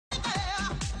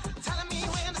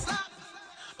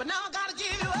but now I gotta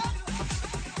give you up.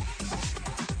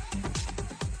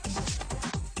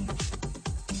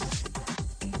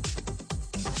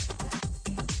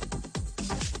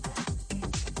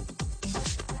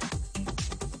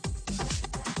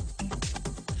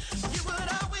 You would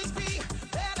always be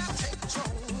there to take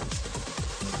control.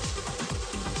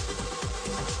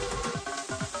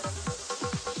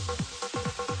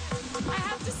 I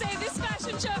have to say, this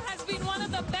fashion show has been one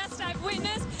of the best I've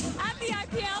witnessed at the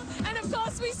IPL. And of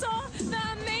course, we saw the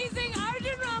amazing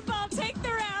Arjun Rampal take the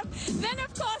ramp. Then,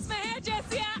 of course, Maher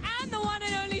Jessia and the one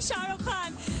and only Shah Rukh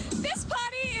Khan. This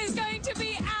party is going to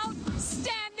be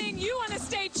outstanding. You want to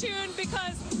stay tuned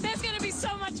because there's going to be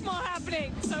so much more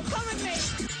happening. So come with me.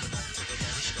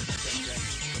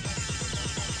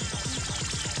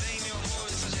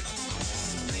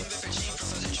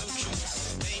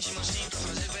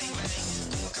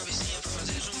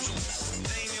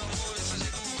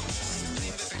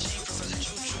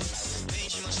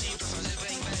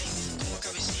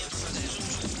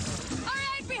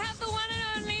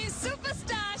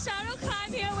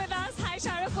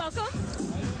 Welcome.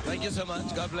 Thank you so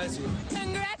much. God bless you.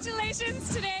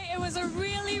 Congratulations today. It was a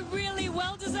really, really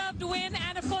well-deserved win,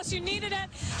 and of course you needed it.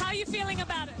 How are you feeling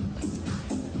about it?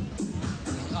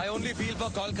 I only feel for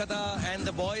Kolkata and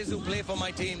the boys who play for my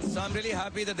team, so I'm really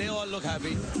happy that they all look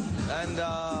happy. And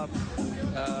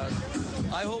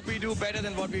I hope we do better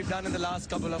than what we've done in the last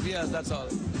couple of years, that's all.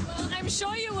 Well, I'm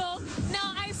sure you will.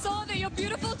 Now, I saw that your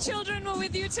beautiful children were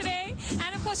with you today,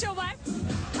 and of course your wife.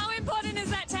 How important is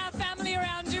that to have family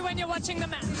around you when you're watching the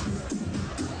match?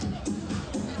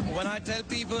 When I tell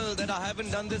people that I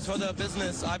haven't done this for the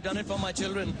business, I've done it for my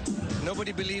children,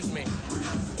 nobody believes me.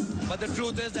 But the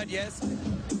truth is that yes,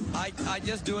 I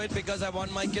just do it because I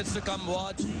want my kids to come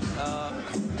watch,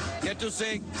 get to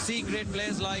see great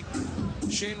players like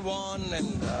Shane Warne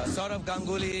and Saurav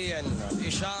Ganguly and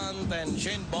Ishant and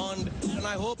Shane Bond. And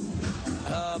I hope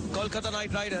Kolkata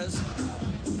Knight Riders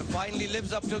finally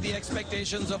lives up to the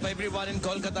expectations of everyone in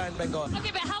Kolkata and Bengal.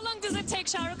 Okay, but how long does it take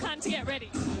Shah Rukh Khan to get ready?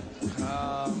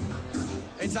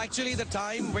 It's actually the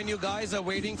time when you guys are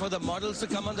waiting for the models to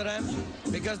come on the ramp,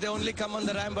 because they only come on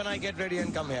the ramp when I get ready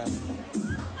and come here.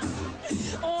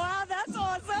 Wow, that's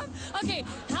awesome. Okay,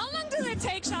 how long does it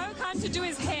take Shah Rukh Khan to do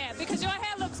his hair? Because your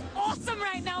hair looks awesome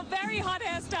right now, very hot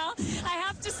hairstyle, I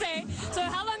have to say. So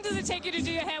how long does it take you to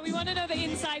do your hair? We want to know the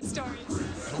inside story.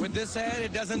 With this hair,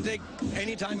 it doesn't take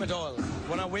any time at all.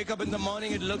 When I wake up in the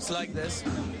morning, it looks like this.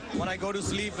 When I go to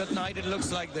sleep at night, it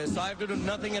looks like this. So I have to do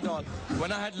nothing at all.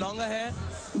 When I had longer hair,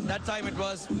 that time it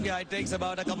was, it takes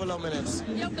about a couple of minutes.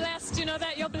 You're blessed, you know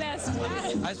that? You're blessed.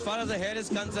 As far as the hair is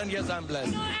concerned, yes, I'm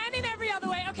blessed. No, and in every other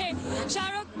way. Okay, Shah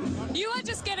Rukh, you are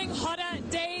just getting hotter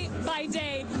day by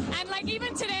day. And like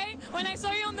even today, when I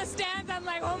saw you on the stands, I'm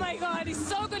like, oh my God, he's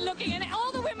so good looking. And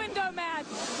all the women go mad.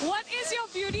 What is your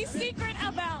beauty secret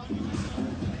about?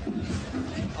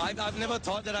 I've never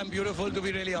thought that I'm beautiful, to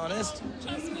be really honest.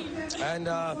 Trust me. And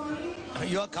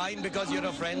you're kind because you're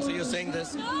a friend, so you're saying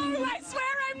this. No, I swear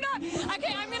I'm not.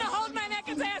 Okay, I'm going to hold my neck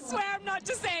and say I swear I'm not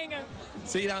just saying it.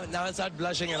 See, now I start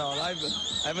blushing and all.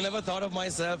 I've never thought of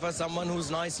myself as someone who's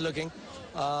nice looking.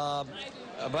 But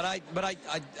I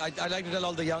like to tell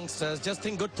all the youngsters, just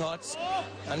think good thoughts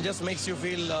and just makes you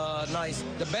feel nice.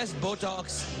 The best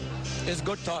Botox is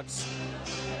good thoughts.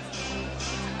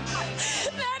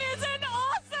 That is an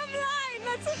awesome line.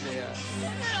 That's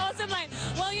an awesome line.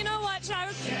 Well, you know what, Shah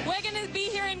Rukh? We're going to be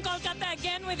here in Kolkata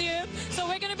again with you. So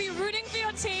we're going to be rooting for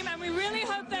your team, and we really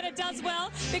hope that it does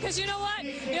well, because you know what?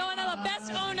 You're one of the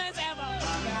best owners ever.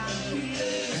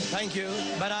 Thank you.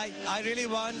 But I really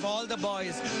want for all the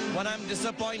boys, when I'm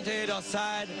disappointed or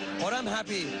sad or I'm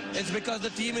happy, it's because the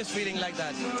team is feeling like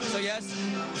that. So yes,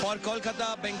 for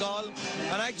Kolkata, Bengal,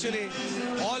 and actually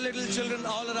all little children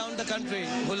all around the country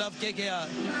who love KKR,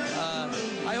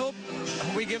 I hope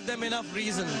we give them enough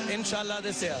reason, inshallah,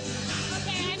 this year.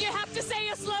 Okay, and you have to say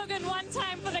your slogan one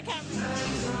time for the camera.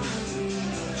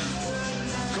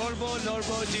 Korbo,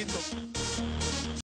 Norbo, Jito.